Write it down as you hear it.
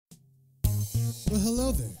Well,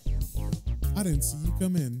 hello there. I didn't see you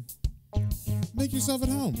come in. Make yourself at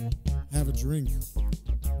home. Have a drink.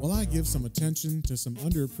 While I give some attention to some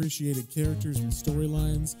underappreciated characters and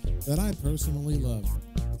storylines that I personally love.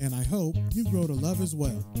 And I hope you grow to love as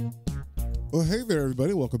well. Well, hey there,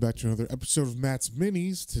 everybody. Welcome back to another episode of Matt's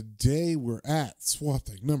Minis. Today, we're at Swamp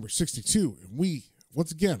Thing number 62. And we,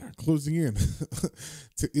 once again, are closing in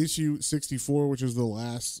to issue 64, which is the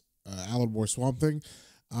last Alan Moore Swamp Thing.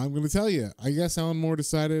 I'm going to tell you, I guess Alan Moore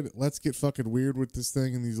decided, let's get fucking weird with this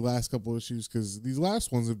thing in these last couple issues, because these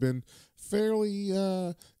last ones have been fairly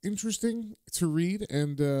interesting to read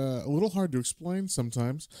and a little hard to explain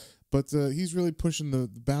sometimes. But he's really pushing the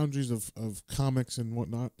boundaries of comics and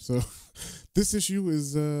whatnot. So this issue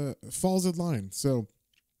is falls in line. So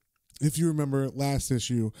if you remember last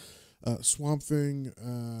issue, Swamp Thing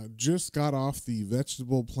just got off the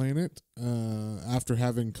vegetable planet after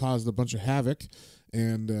having caused a bunch of havoc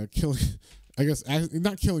and killing, I guess,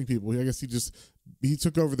 not killing people. I guess he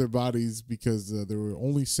took over their bodies because there were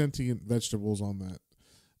only sentient vegetables on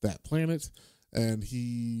that planet. And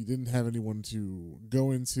he didn't have anyone to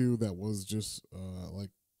go into that was just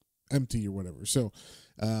like empty or whatever. So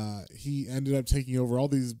he ended up taking over all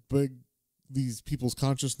these people's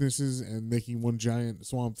consciousnesses and making one giant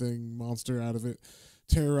Swamp Thing monster out of it,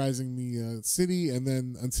 terrorizing the city. And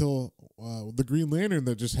then until the Green Lantern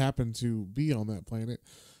that just happened to be on that planet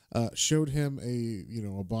showed him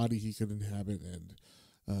a body he could inhabit,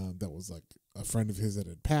 and that was like a friend of his that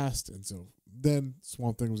had passed. And so then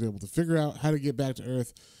Swamp Thing was able to figure out how to get back to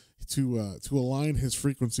Earth to align his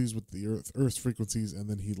frequencies with the Earth's frequencies, and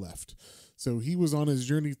then he left. So he was on his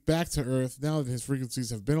journey back to Earth now that his frequencies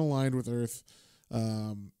have been aligned with Earth,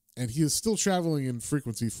 and he is still traveling in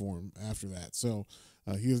frequency form after that. So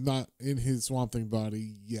he is not in his Swamp Thing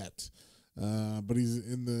body yet, but he's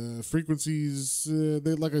in the frequencies.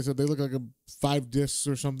 Like I said, they look like 5 discs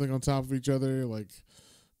or something on top of each other. Like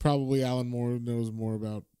probably Alan Moore knows more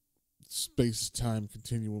about space-time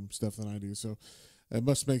continuum stuff than I do, so it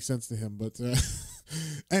must make sense to him. But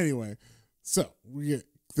anyway, so we get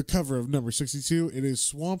the cover of number 62. It is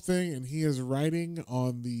Swamp Thing, and he is riding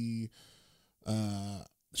on the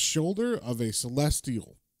shoulder of a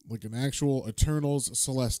Celestial, like an actual Eternals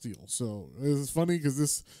Celestial. So it's funny because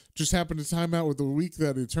this just happened to time out with the week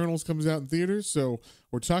that Eternals comes out in theaters, so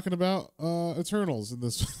we're talking about Eternals in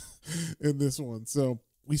this in this one. So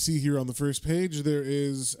we see here on the first page there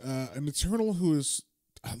is an Eternal who is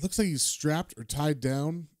looks like he's strapped or tied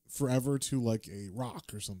down forever to like a rock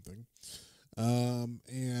or something.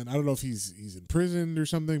 And I don't know if he's imprisoned or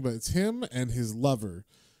something, but it's him and his lover.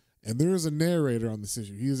 And there is a narrator on this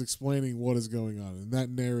issue. He is explaining what is going on. And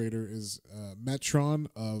that narrator is Metron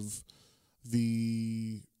of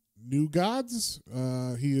the New Gods.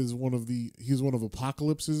 He's one of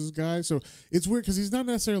Apocalypse's guys. So it's weird because he's not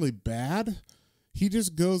necessarily bad. He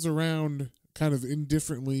just goes around kind of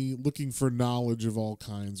indifferently looking for knowledge of all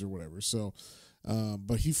kinds or whatever. So,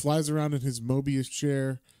 but he flies around in his Mobius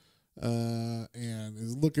chair and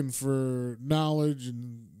is looking for knowledge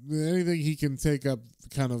and anything he can take up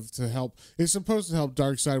kind of to help. It's supposed to help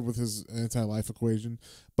Darkseid with his anti-life equation.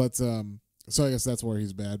 But, so I guess that's where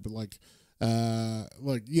he's bad. But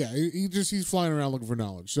he's flying around looking for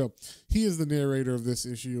knowledge. So he is the narrator of this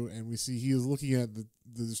issue, and we see he is looking at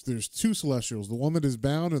there's 2 Celestials, the one that is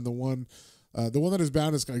bound and the one that is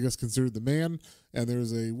bound is, I guess, considered the man, and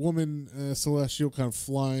there's a woman Celestial kind of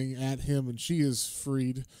flying at him, and she is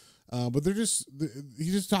freed. But he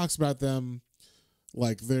just talks about them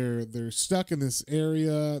like they're stuck in this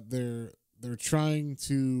area. They're trying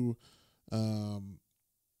to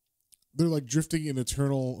they're like drifting in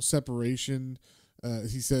eternal separation.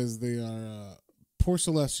 He says they are poor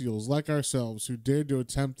Celestials like ourselves who dared to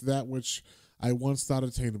attempt that which I once thought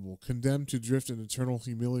attainable, condemned to drift in eternal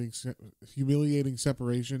humiliating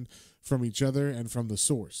separation from each other and from the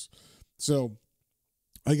source. So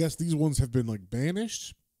I guess these ones have been like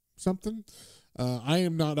banished, something. I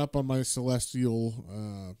am not up on my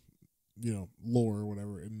Celestial lore or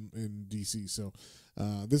whatever in DC. So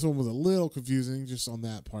this one was a little confusing just on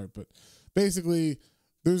that part. But basically,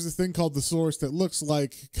 there's this thing called the Source that looks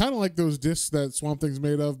like kind of like those discs that Swamp Thing's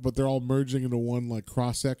made of, but they're all merging into one like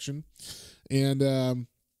cross section. And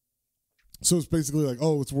so it's basically like,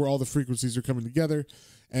 it's where all the frequencies are coming together.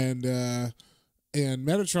 And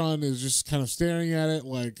Metatron is just kind of staring at it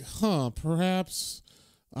like, perhaps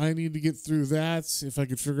I need to get through that. If I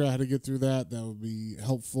could figure out how to get through that would be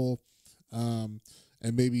helpful. And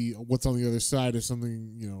maybe what's on the other side is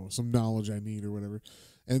something, some knowledge I need or whatever.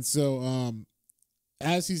 And so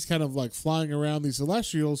as he's kind of like flying around these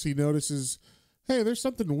Celestials, he notices, hey, there's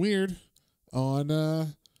something weird on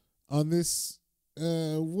this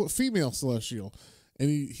female celestial, and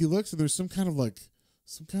he looks and there's something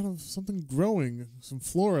growing, some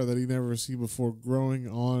flora that he never seen before growing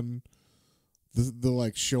on the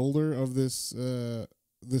like shoulder of this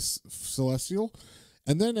this celestial.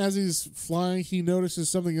 And then as he's flying, he notices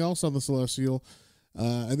something else on the celestial,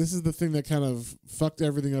 and this is the thing that kind of fucked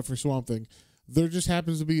everything up for Swamp Thing. There just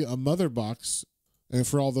happens to be a mother box, and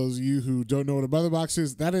for all those of you who don't know what a mother box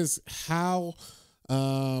is, that is how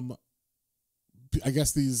I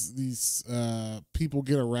guess these people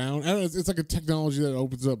get around. I don't know, it's like a technology that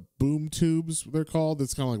opens up boom tubes, they're called.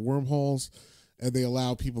 It's kind of like wormholes, and they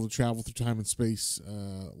allow people to travel through time and space,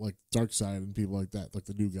 like Darkseid and people like that, like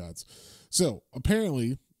the New Gods. So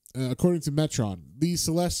apparently, according to Metron, these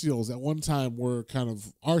Celestials at one time were kind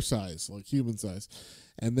of our size, like human size,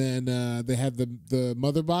 and then they had the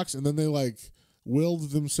mother box, and then they like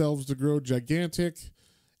willed themselves to grow gigantic.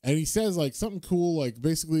 And he says like something cool, like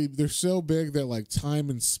basically they're so big that like time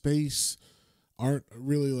and space aren't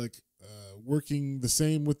really like working the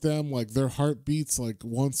same with them. Like their heart beats like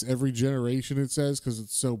once every generation, it says, because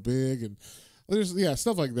it's so big. And there's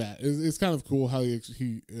stuff like that. It's kind of cool how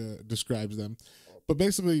he describes them. But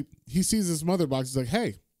basically he sees this mother box. He's like,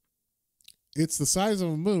 hey, it's the size of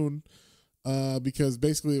a moon, because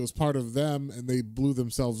basically it was part of them and they blew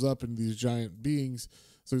themselves up into these giant beings.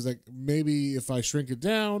 So he's like, maybe if I shrink it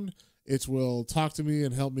down, it will talk to me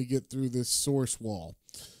and help me get through this source wall.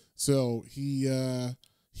 So he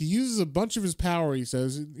uses a bunch of his power, he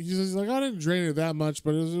says. He's like, I didn't drain it that much,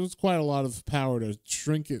 but it was quite a lot of power to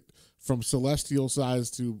shrink it from celestial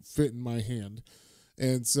size to fit in my hand.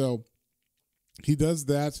 And so he does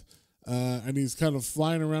that, and he's kind of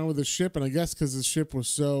flying around with his ship, and I guess because his ship was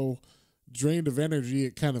so drained of energy,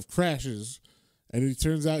 it kind of crashes, and it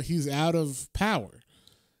turns out he's out of power.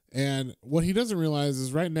 And what he doesn't realize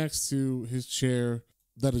is right next to his chair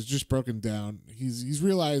that is just broken down, he's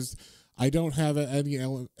realized, I don't have any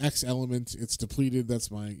X element. It's depleted.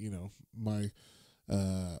 That's my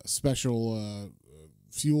special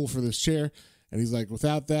fuel for this chair. And he's like,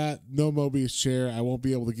 without that, no Mobius chair. I won't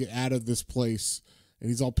be able to get out of this place. And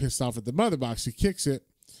he's all pissed off at the mother box. He kicks it.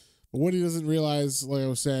 But what he doesn't realize, like I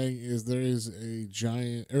was saying, is there's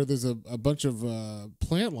a bunch of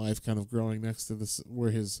plant life kind of growing next to this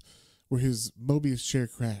where his Mobius chair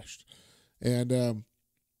crashed. And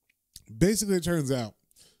basically it turns out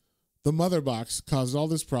the mother box caused all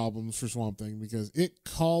this problems for Swamp Thing because it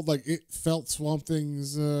felt Swamp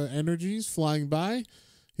Thing's energies flying by,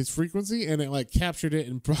 his frequency, and it like captured it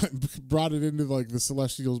and brought it into like the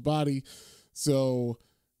Celestial's body. So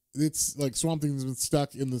it's like Swamp Thing's been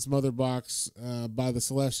stuck in this mother box by the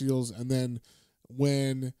Celestials, and then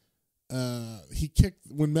when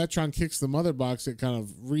Metron kicks the mother box, it kind of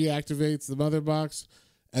reactivates the mother box,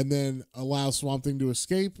 and then allows Swamp Thing to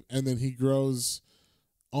escape, and then he grows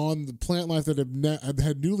on the plant life that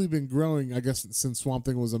had newly been growing, I guess, since Swamp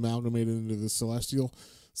Thing was amalgamated into the Celestial.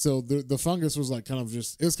 So the fungus was like kind of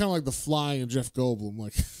just, it was kind of like the fly in Jeff Goldblum.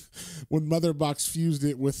 Like when Mother Box fused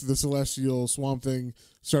it with the Celestial, Swamp Thing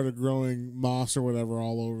started growing moss or whatever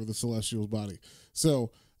all over the Celestial's body.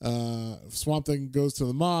 So Swamp Thing goes to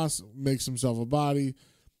the moss, makes himself a body,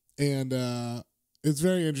 and it's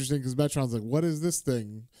very interesting because Metron's like, what is this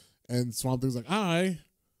thing? And Swamp Thing's like, I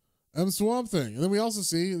am Swamp Thing. And then we also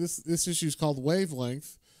see this issue is called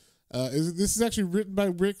Wavelength. This is actually written by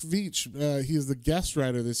Rick Veitch. He is the guest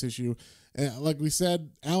writer of this issue. And like we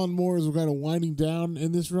said, Alan Moore is kind of winding down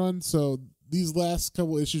in this run. So these last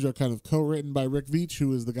couple issues are kind of co-written by Rick Veitch,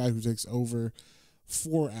 who is the guy who takes over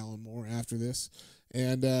for Alan Moore after this.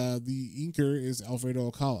 And the inker is Alfredo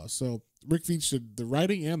Alcala. So Rick Veitch did the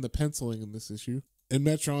writing and the penciling in this issue. And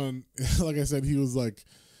Metron, like I said, he was like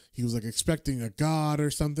expecting a god or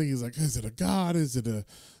something. He's like, is it a god? Is it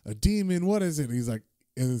a demon? What is it? And he's like,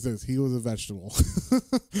 and it says he was a vegetable.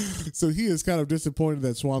 So he is kind of disappointed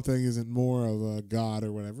that Swamp Thing isn't more of a god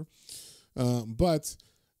or whatever. But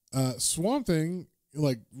Swamp Thing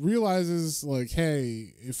like realizes like,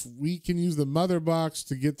 hey, if we can use the mother box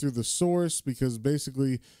to get through the source, because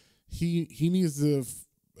basically he needs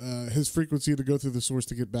his frequency to go through the source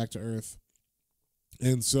to get back to Earth.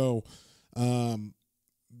 And so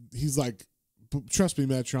he's like, trust me,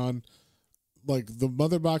 Metron, like the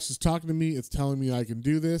mother box is talking to me. It's telling me I can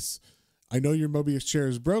do this. I know your Mobius chair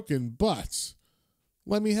is broken, but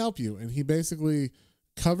let me help you. And he basically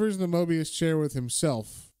covers the Mobius chair with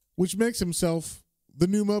himself, which makes himself the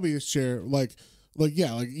new Mobius chair. Like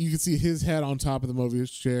you can see his head on top of the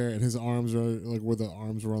Mobius chair and his arms are like where the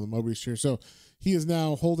arms were on the Mobius chair. So he is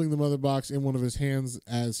now holding the mother box in one of his hands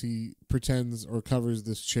as he pretends or covers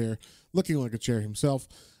this chair, looking like a chair himself.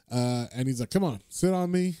 And he's like, come on, sit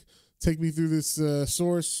on me. take me through this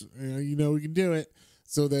source. You know we can do it.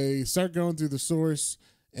 So they start going through the source,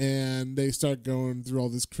 and they start going through all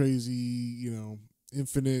this crazy, you know,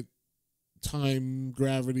 infinite time,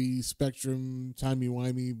 gravity, spectrum,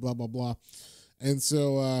 timey-wimey, blah, blah, blah. And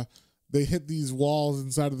so they hit these walls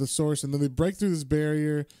inside of the source, and then they break through this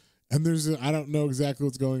barrier, and I don't know exactly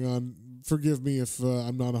what's going on. Forgive me if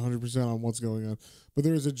I'm not 100% on what's going on. But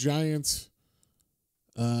there is a giant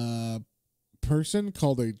person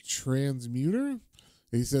called a transmuter.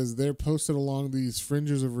 He says they're posted along these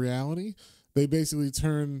fringes of reality. They basically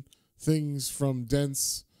turn things from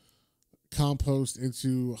dense compost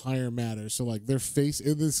into higher matter. So like their face,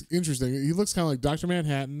 it is interesting. He looks kind of like Dr.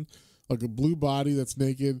 Manhattan, like a blue body that's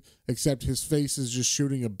naked, except his face is just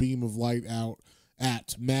shooting a beam of light out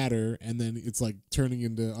at matter, and then it's like turning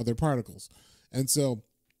into other particles. And so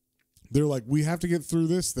they're like, we have to get through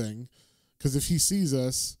this thing, because if he sees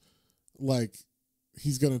us, like,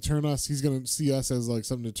 he's going to see us as like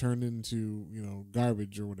something to turn into, you know,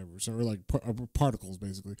 garbage or whatever. So, or like particles,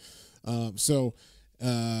 basically. So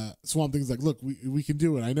Swamp Thing's like, look, we can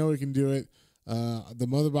do it. I know we can do it. The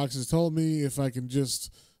mother box has told me if I can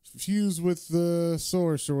just fuse with the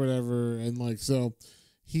source or whatever. And like, so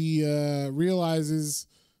he realizes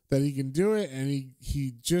that he can do it, and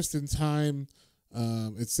he just in time,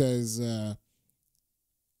 it says,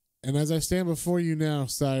 and as I stand before you now,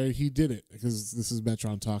 sire, he did it, because this is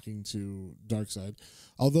Metron talking to Darkseid.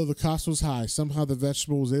 Although the cost was high, somehow the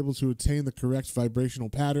vegetable was able to attain the correct vibrational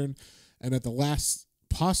pattern, and at the last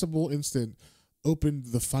possible instant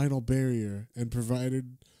opened the final barrier and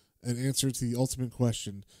provided an answer to the ultimate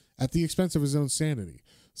question at the expense of his own sanity.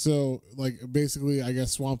 So, like, basically, I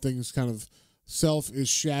guess Swamp Thing's kind of self is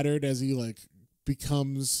shattered as he, like,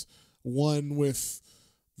 becomes one with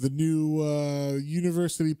the new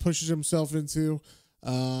universe that he pushes himself into.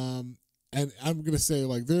 And I'm going to say,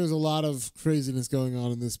 like, there's a lot of craziness going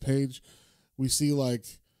on in this page. We see, like,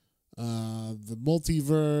 the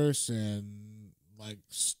multiverse and, like,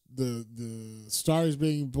 the stars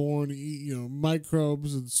being born, you know,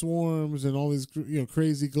 microbes and swarms and all these, you know,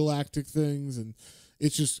 crazy galactic things. And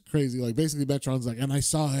it's just crazy. Like, basically, Metron's like, and I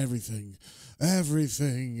saw everything.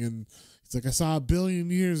 And it's like, I saw 1 billion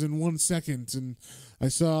years in 1 second, and I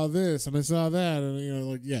saw this, and I saw that, and, you know,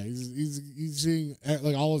 like, yeah, he's seeing,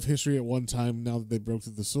 like, all of history at one time now that they broke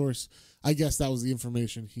through the source. I guess that was the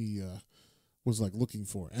information he was, like, looking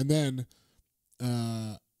for. And then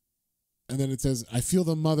it says, I feel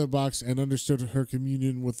the mother box and understood her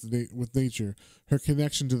communion with nature, her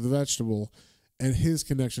connection to the vegetable, and his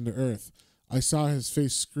connection to Earth. I saw his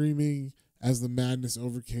face screaming as the madness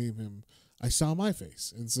overcame him. I saw my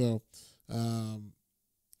face. And so, and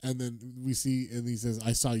then we see, and he says,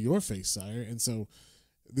 I saw your face, sire. And so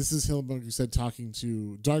this is Hillbunk, who said, talking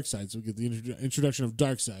to Darkseid. So we get the introduction of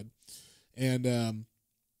Darkseid. And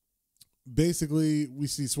basically, we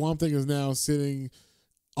see Swamp Thing is now sitting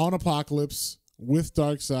on Apocalypse with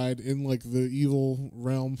Darkseid in, like, the evil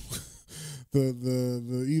realm,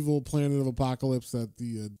 the evil planet of Apocalypse that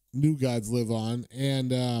the new gods live on.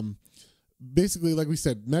 And basically, like we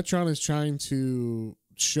said, Metron is trying to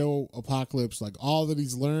show Apocalypse, like, all that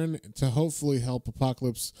he's learned to hopefully help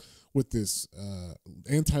Apocalypse with this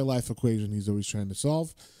anti-life equation he's always trying to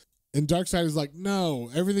solve. And Darkseid is like, no,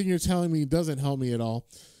 everything you're telling me doesn't help me at all.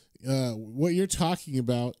 What you're talking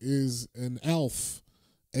about is an elf,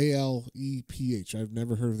 A-L-E-P-H. I've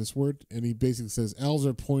never heard of this word. And he basically says elves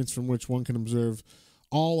are points from which one can observe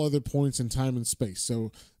all other points in time and space.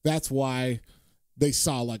 So that's why they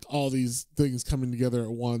saw, like, all these things coming together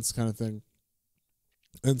at once, kind of thing.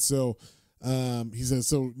 And so he says,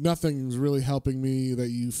 so nothing's really helping me that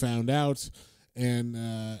you found out.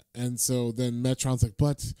 And so then Metron's like,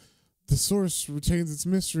 but the source retains its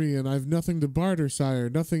mystery, and I've nothing to barter, sire.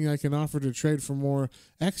 Nothing I can offer to trade for more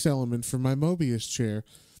X element for my Mobius chair.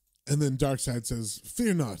 And then Darkseid says,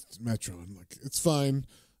 fear not, Metron. Like, it's fine.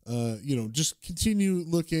 You know, just continue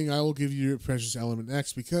looking. I will give you your precious element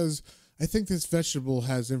X, because I think this vegetable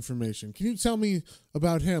has information. Can you tell me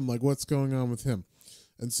about him? Like, what's going on with him?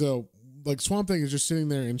 And so, like, Swamp Thing is just sitting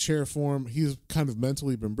there in chair form. He's kind of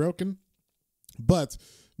mentally been broken. But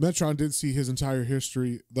Metron did see his entire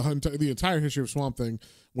history, the entire history of Swamp Thing,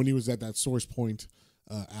 when he was at that source point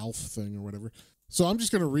Alf thing or whatever. So I'm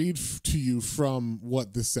just going to read to you from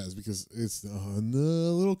what this says, because it's a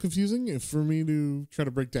little confusing for me to try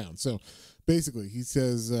to break down. So basically, he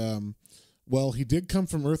says, well, he did come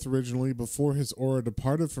from Earth originally. Before his aura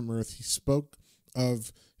departed from Earth, he spoke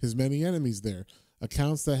of his many enemies there.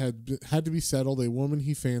 Accounts that had to be settled, a woman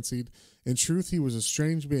he fancied. In truth, he was a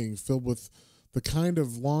strange being filled with the kind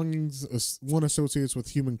of longings one associates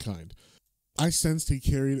with humankind. I sensed he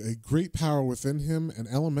carried a great power within him, an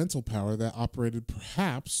elemental power that operated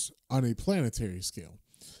perhaps on a planetary scale.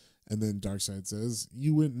 And then Darkseid says,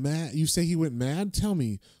 "You went mad. You say he went mad? Tell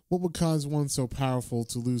me, what would cause one so powerful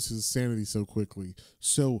to lose his sanity so quickly,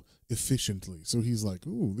 so efficiently?" So he's like,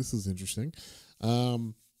 "Ooh, this is interesting."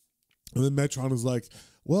 And then Metron is like,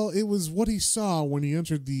 "Well, it was what he saw when he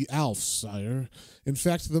entered the Alf, sire. In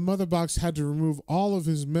fact, the mother box had to remove all of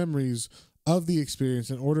his memories of the experience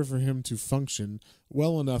in order for him to function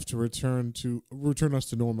well enough to return us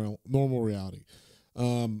to normal reality."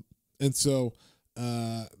 And so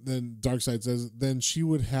then Darkseid says, then she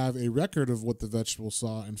would have a record of what the vegetable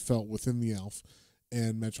saw and felt within the Alf.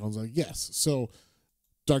 And Metron's like, yes. So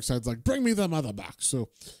Darkseid's like, bring me the mother box. So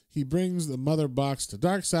he brings the mother box to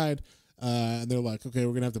Darkseid. And they're like, okay,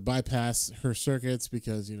 we're going to have to bypass her circuits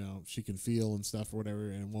because, she can feel and stuff or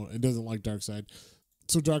whatever. And it doesn't like Darkseid.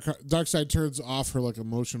 So Darkseid turns off her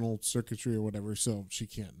emotional circuitry or whatever, so she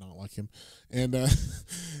can't not like him. And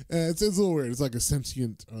it's a little weird. It's like a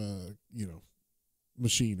sentient,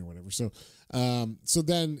 machine or whatever. So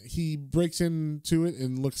then he breaks into it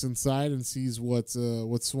and looks inside and sees what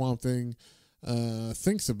Swamp Thing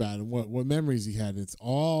thinks about and what memories he had. It's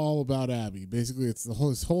all about Abby. Basically, it's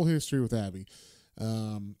his whole history with Abby.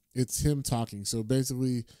 It's him talking. So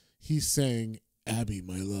basically, he's saying, "Abby,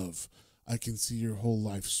 my love, I can see your whole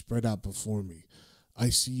life spread out before me. I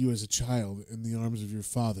see you as a child in the arms of your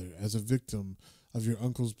father, as a victim of your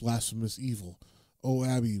uncle's blasphemous evil. Oh,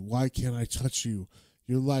 Abby, why can't I touch you?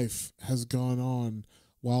 Your life has gone on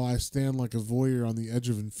while I stand like a voyeur on the edge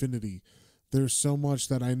of infinity. There's so much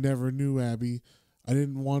that I never knew, Abby. I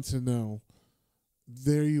didn't want to know.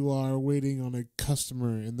 There you are, waiting on a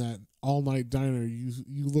customer in that all-night diner.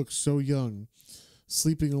 You look so young,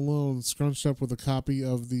 sleeping alone, scrunched up with a copy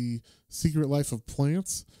of The Secret Life of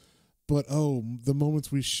Plants. But oh, the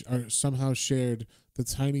moments we are somehow shared, the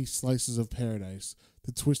tiny slices of paradise,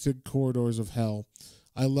 the twisted corridors of hell.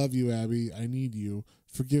 I love you, Abby. I need you.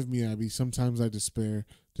 Forgive me, Abby. Sometimes I despair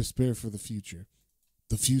for the future.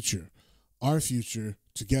 The future. Our future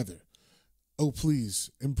together. Oh, please,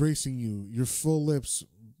 embracing you, your full lips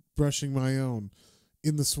brushing my own,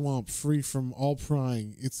 in the swamp, free from all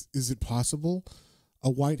prying. Is it possible? A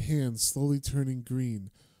white hand slowly turning green.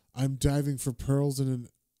 I'm diving for pearls in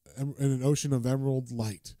an ocean of emerald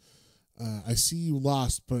light. I see you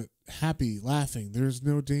lost, but happy, laughing. There's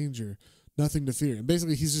no danger, nothing to fear." And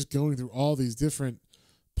basically, he's just going through all these different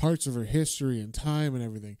parts of her history and time and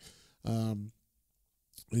everything.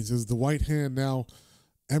 He says, "The white hand now,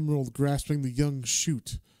 emerald grasping the young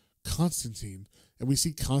shoot, Constantine." And we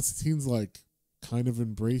see Constantine's kind of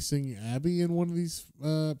embracing Abby in one of these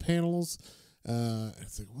panels.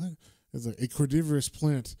 It's like, what? It's like a cordivorous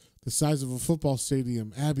plant the size of a football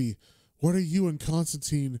stadium. Abby, what are you and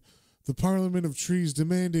Constantine, the parliament of trees,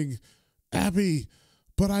 demanding? Abby,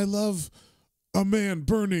 but I love a man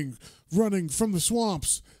burning, running from the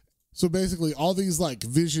swamps. So basically, all these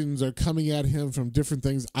visions are coming at him from different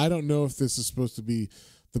things. I don't know if this is supposed to be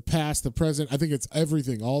the past, the present. I think it's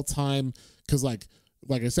everything, all time. Because like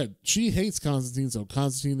I said, she hates Constantine, so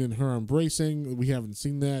Constantine and her are embracing. We haven't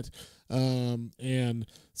seen that. And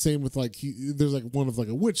same with there's one of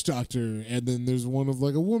a witch doctor, and then there's one of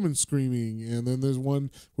a woman screaming, and then there's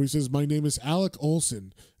one where he says, "My name is Alec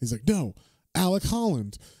Olson." He's like, "No, Alec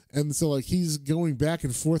Holland." And so he's going back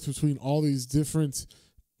and forth between all these different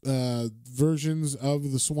versions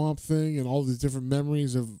of the Swamp Thing and all these different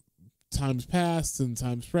memories of times past and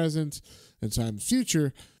times present and times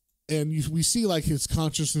future. And we see his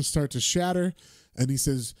consciousness start to shatter, and he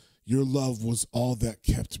says, "Your love was all that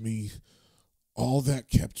kept me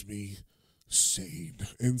sane."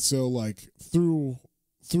 And so through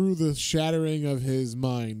the shattering of his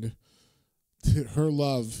mind, her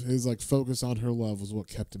love, his focus on her love was what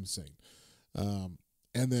kept him sane. And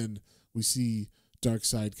then we see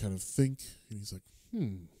Darkseid kind of think, and he's like,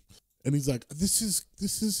 and he's like, this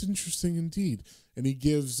is interesting indeed. And he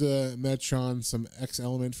gives Metron some X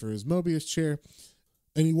element for his Mobius chair.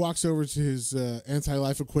 And he walks over to his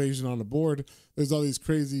anti-life equation on a board. There's all these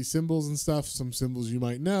crazy symbols and stuff. Some symbols you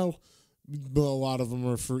might know, but a lot of them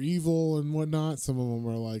are for evil and whatnot. Some of them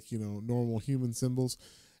are normal human symbols.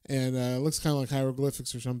 And it looks kind of like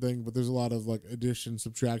hieroglyphics or something, but there's a lot of addition,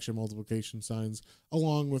 subtraction, multiplication signs,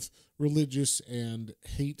 along with religious and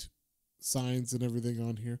hate signs and everything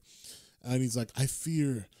on here. And he's like, "I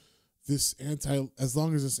fear as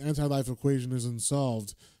long as this anti-life equation is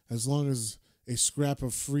unsolved, as long as a scrap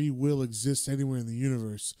of free will exists anywhere in the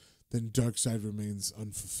universe, then Darkseid remains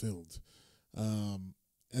unfulfilled." And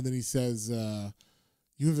then he says,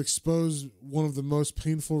 "You have exposed one of the most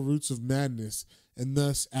painful roots of madness, and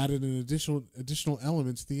thus added an additional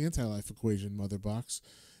element to the anti-life equation, Mother Box.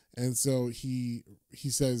 And so he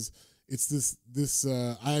says it's this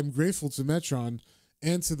I am grateful to Metron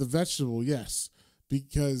and to the vegetable, yes,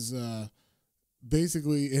 because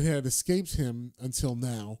basically it had escaped him until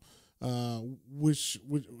now, which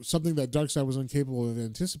something that Darkseid was incapable of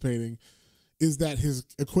anticipating is that his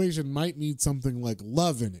equation might need something like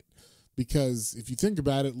love in it. Because if you think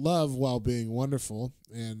about it, love, while being wonderful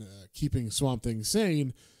and keeping Swamp Thing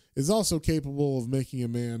sane, is also capable of making a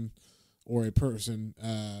man or a person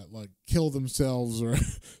like kill themselves or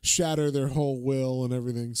shatter their whole will and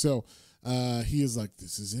everything. So he is like,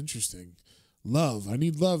 this is interesting. Love. I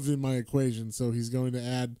need love in my equation. So he's going to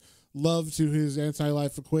add love to his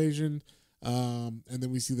anti-life equation. And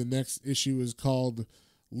then we see the next issue is called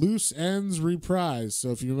Loose Ends Reprise.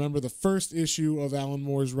 So if you remember, the first issue of Alan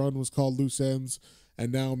Moore's run was called Loose Ends, and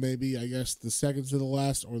now maybe, I guess, the second to the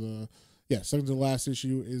last, or second to the last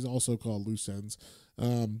issue is also called Loose Ends.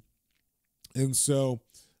 And so,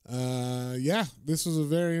 this was a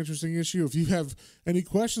very interesting issue. If you have any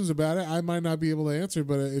questions about it, I might not be able to answer,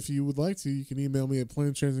 but if you would like to, you can email me at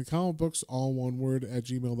planetransandcomicbooks, all one word,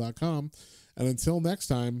 @gmail.com. And until next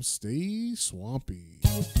time, stay swampy.